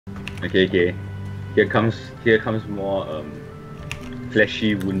Okay, okay. Here comes more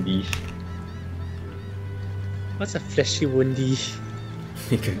fleshy woundies. What's a fleshy woundy?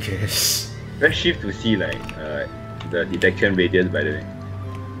 Make a guess. Press shift to see like the detection radius, by the way.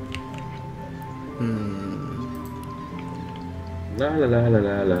 La la la la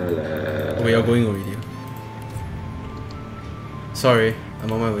la la la. Oh, you're going already. Sorry,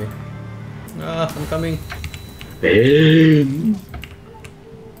 I'm on my way. Ah, I'm coming. Damn.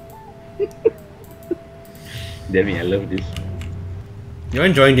 Damn it, I love this. You're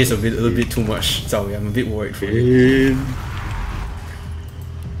enjoying this a little bit too much. Sorry, I'm a bit worried for you.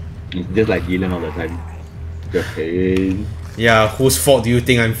 It's just like Dylan all the time. The pain. Yeah, whose fault do you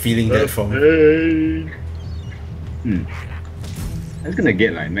think I'm feeling that from? I'm just gonna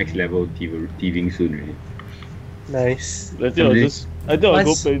get like max level thieving soon, right? Nice. I think I'll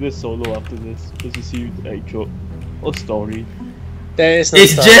go play this solo after this, just to see the actual story. There is no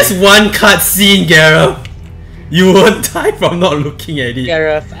It's story. just one cutscene, Gareth. You won't die from not looking at it.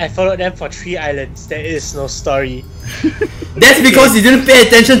 Gareth, I followed them for 3 islands. There is no story. That's because you didn't pay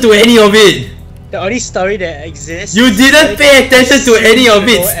attention to any of it. The only story that exists. You didn't pay attention to any of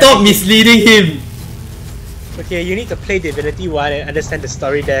it. Stop misleading him. Okay, you need to play Divinity 1 and understand the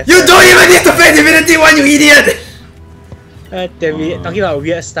story there. You don't even need to play Divinity 1, you idiot! Talking about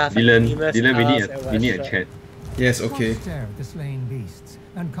weird stuff. Dylan, like we need a chat. Yes, okay. Stare at the slain beasts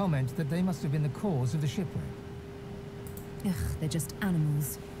and comment that they must have been the cause of the shipwreck. Ugh, they're just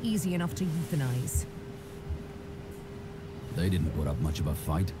animals. Easy enough to euthanize. They didn't put up much of a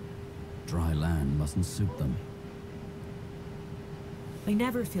fight. Dry land mustn't suit them. I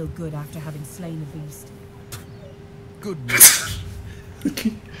never feel good after having slain a beast. Good.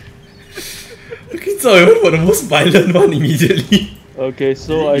 Okay, so I went for the most violent one immediately. Okay,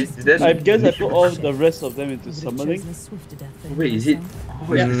 so I guess I put all the rest of them into summoning. Wait, is it?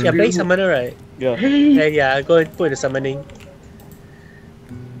 Oh, Yeah, you're playing Summoner, right? Yeah. Then yeah, go and put the summoning.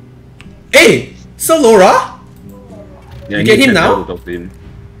 Hey! So Lora? Yeah, You get him now? to talk to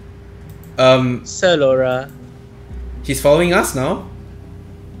him. Sir Lora. He's following us now.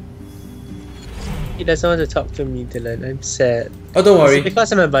 He doesn't want to talk to me, Dylan. I'm sad. Oh, don't worry. It's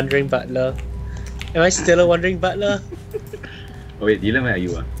because I'm a wandering butler. Am I still a wandering butler? Oh wait, Dylan, where are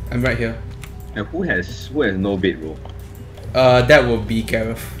you? I'm right here. And who has no bedroll? That would be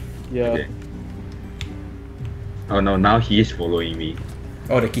Gareth. Yeah. Okay. Oh no, now he is following me.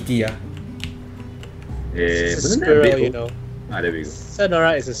 Oh, the kitty, yeah. It's a wasn't that squirrel, bedroll? you know. Ah, there we go. Sir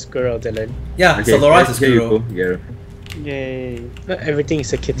Lora is a squirrel, Dylan. Yeah, Okay, so Lora is a here you squirrel. go, Gareth. Yay. Not everything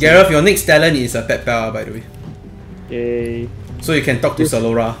is a kitty. Gareth, your next talent is a pet pal, by the way. Yay. So you can talk to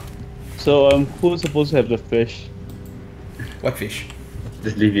Salora. So who's supposed to have the fish? What fish?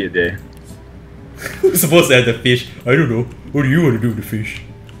 Just leave it there. Who's supposed to have the fish? I don't know. What do you want to do with the fish?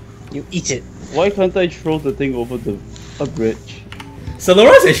 You eat it. Why can't I throw the thing over a bridge?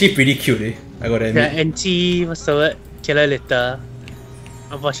 Salora's actually pretty cute, eh? I gotta The admit. what's the word? Killer litter.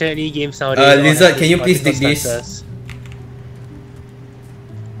 Unfortunately, games nowadays. all Lizard, have can you please dig political this? status.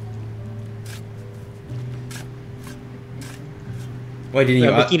 Why didn't you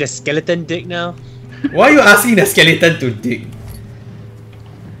We're ask? making the skeleton dig now. Why are you asking the skeleton to dig?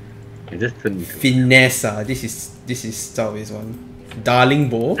 I just turned. Finesse, this is Starways one. Darling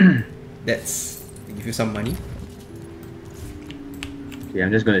bow. That's they give you some money. Okay,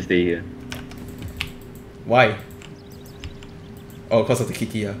 I'm just gonna stay here. Why? Oh, because of the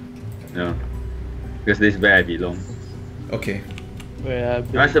kitty, yeah. No, because this is where I belong. Okay. Where I've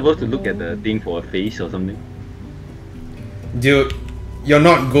Am I been. supposed to look at the thing for a face or something? Dude, you're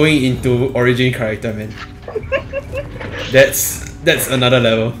not going into origin character, man. That's another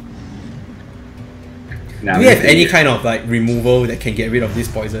level. Nah, Do we have any kind of like removal that can get rid of this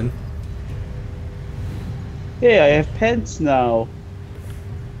poison? Hey, I have pants now.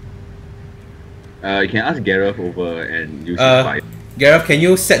 You can ask Gareth over and use his fire. Gareth, can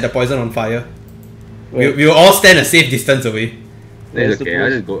you set the poison on fire? Wait. We will all stand a safe distance away. That's okay. I'll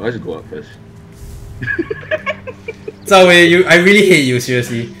just go up first. So I really hate you,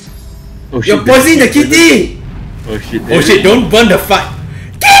 seriously. Oh shit! You're poisoning the kitty! Oh shit! Oh shit, don't burn the fire!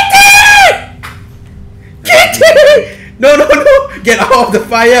 Kitty! Kitty! No! Get out of the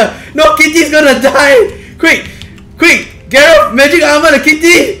fire! No, kitty's gonna die! Quick! Gareth, magic armor the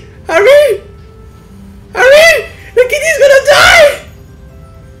kitty! Hurry! The kitty's gonna die!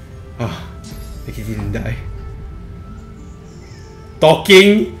 Oh, the kitty didn't die.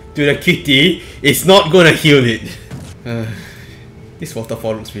 Talking to the kitty is not gonna heal it. This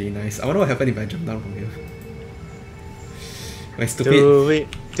waterfall looks really nice. I wonder what happened if I jump down from here. My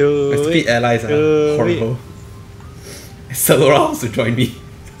stupid allies are horrible. Salora wants to join me.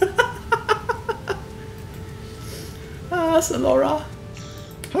 Yes, Lora.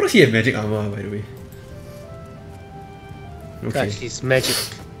 How does he have magic armor, by the way? Okay. Gosh, he's magic.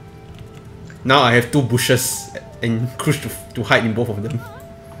 Now I have 2 bushes and Crush to hide in both of them.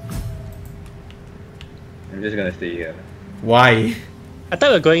 I'm just gonna stay here. Why? I thought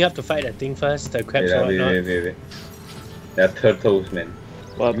we were going up to fight that thing first, the crabs or whatnot. Wait. They're turtles, man.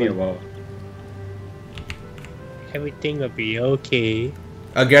 What Give me a happened? while. Everything will be okay.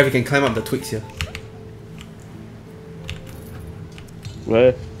 Gav, you can climb up the twigs here.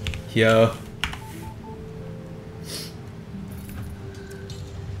 Where? Here.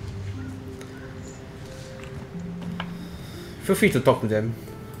 Feel free to talk to them.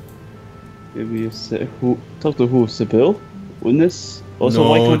 Maybe who? Talk to who? Sibyl? Witness? Also,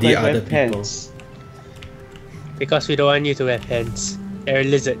 why No, can't the I wear other people. pants? Because we don't want you to wear pants. You're a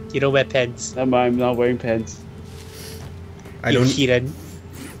lizard, you don't wear pants. I'm not wearing pants. I You don't. heathen.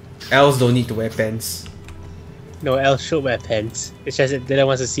 Elves don't need to wear pants. No, elves should wear pants. It's just that Dylan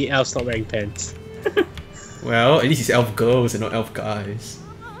wants to see elves not wearing pants. Well, at least it's elf girls and not elf guys.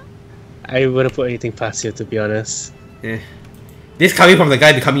 I wouldn't put anything past you, to be honest. Yeah. This coming from the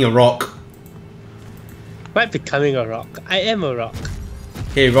guy becoming a rock. What becoming a rock? I am a rock.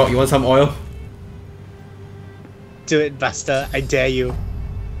 Hey rock, you want some oil? Do it, Buster. I dare you.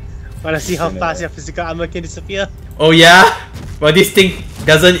 Wanna see how fast your physical armor can disappear? Oh yeah? Well, this thing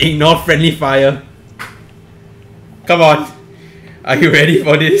doesn't ignore friendly fire. Come on. Are you ready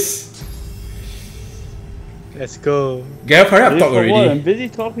for this? Let's go. Gav, hurry up, Ready talk for what? I'm already. busy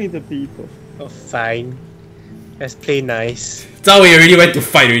talking to people. Oh, fine. Let's play nice. Zhao Wei already went to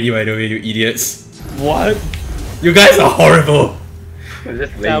fight already, by the way, you idiots. What? You guys are horrible. I'm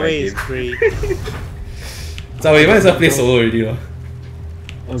just playing That my way is game. free. Zhao Wei, you might as well play solo already, lah.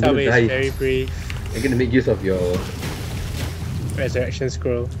 I'm That gonna way die. is very brief. I'm gonna make use of your... Resurrection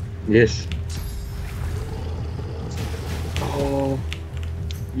scroll. Yes. Oh.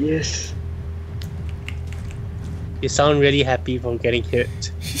 Yes. You sound really happy for getting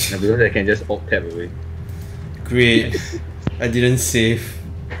hit. No, because I can just alt tab away. Great. I didn't save.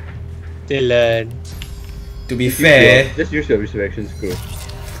 Dylan. To be fair. Just use your resurrection scroll.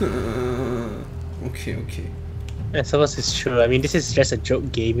 Okay. I suppose it's true. I mean, this is just a joke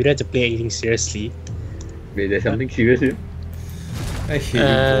game. You don't have to play anything seriously. Wait, there's something serious here? I hate you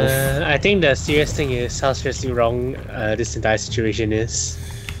both. I think the serious thing is how seriously wrong this entire situation is.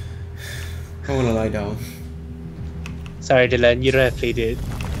 I wanna lie down. Sorry, Dylan, you don't have played it.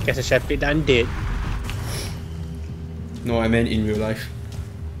 Guess I should have played undead. No, I meant in real life.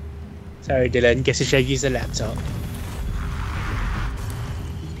 Sorry, Dylan, guess I should have used a laptop.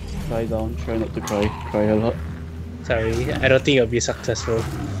 Lie down, try not to cry. Cry a lot. Sorry, I don't think it'll be successful.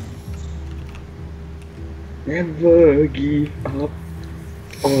 Never give up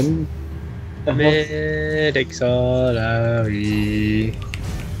on... Medics all are we.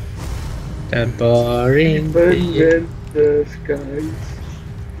 The boring But thing. when the skies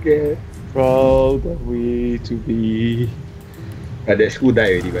get... Proud of we to be. that school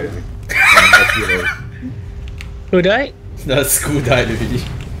died already, by the way. Who died? The school died already.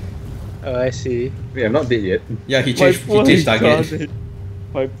 Oh, I see. Wait, I'm not dead yet. Yeah, he changed target.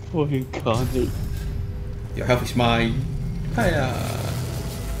 My poor incarnate. Your health is mine. Hiya.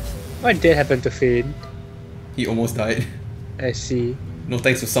 What did happen to Finn? He almost died. I see. No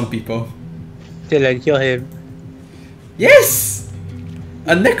thanks to some people. Dylan, kill him. Yes!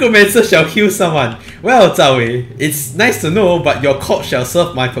 A necromancer shall heal someone. Well, Zhao Wei, it's nice to know, but your cult shall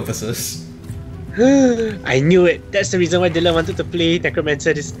serve my purposes. I knew it. That's the reason why Dylan wanted to play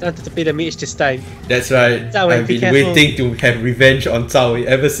Necromancer. Wanted to play the mage this time. That's right. Zhao Wei, I've be been careful. waiting to have revenge on Zhao Wei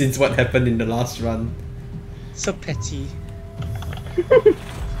ever since what happened in the last run. So petty.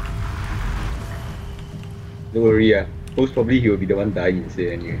 Don't worry, most probably he will be the one dying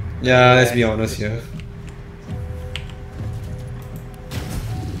instead anyway. Yeah, let's be honest here.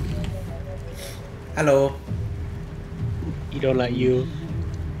 Hello. He don't like you.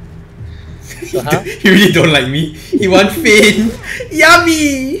 So how? He really don't like me. He want Finn.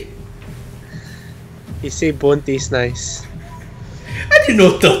 Yummy! He say bone tastes nice. I didn't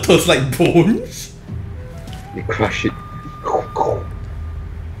know turtles like bones. They crush it.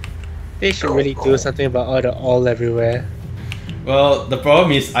 They should really do something about all the all everywhere. Well, the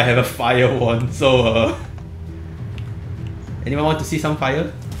problem is I have a fire one, so anyone want to see some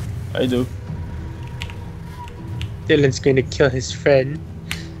fire? I do. Dylan's going to kill his friend.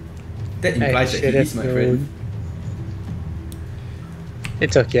 That implies that he is my friend.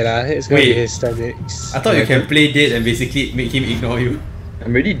 It's okay lah. It's going to Wait. be his turn next. I thought you can play dead and basically make him ignore you.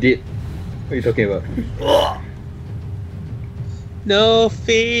 I'm already dead. What are you talking about? No,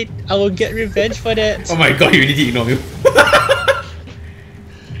 Fate! I will get revenge for that! Oh my god, you really did ignore you.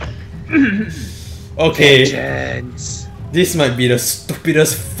 Okay. Vengeance. This might be the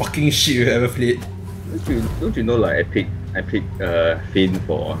stupidest fucking shit you've ever played. Don't you know like I picked Finn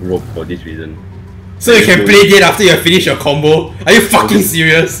for rope for this reason. So you can play it after you have finished your combo? Are you fucking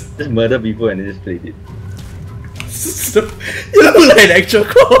serious? Just murder people and then just play it. You look like an actual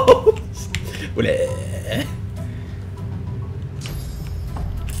corpse.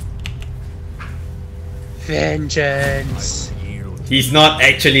 Vengeance. He's not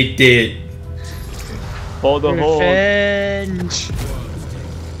actually dead. For the whole. Revenge.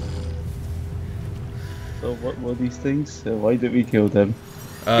 So what were these things? Why did we kill them?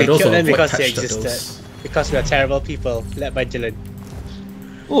 We Those killed are them white because they touch existed. turtles. Because we are terrible people, led by Dylan.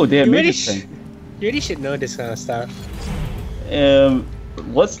 Oh, they have You made really, this thing. you really should know this kind of stuff.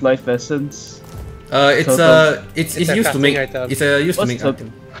 What's life essence? It's Turtle. it's It's a used to crafting make item. it's used to What's make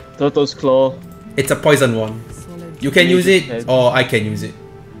item. Turtle's claw. It's a poison one. You can use it or I can use it.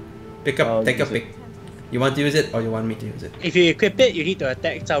 Take I'll a use pick. You want to use it or you want me to use it? If you equip it, you need to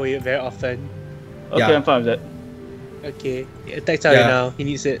attack Cao Wei very often. Okay, Yeah. I'm fine with that. Okay, attack Cao Wei Yeah. now. He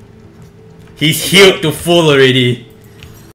needs it. He's healed to full already.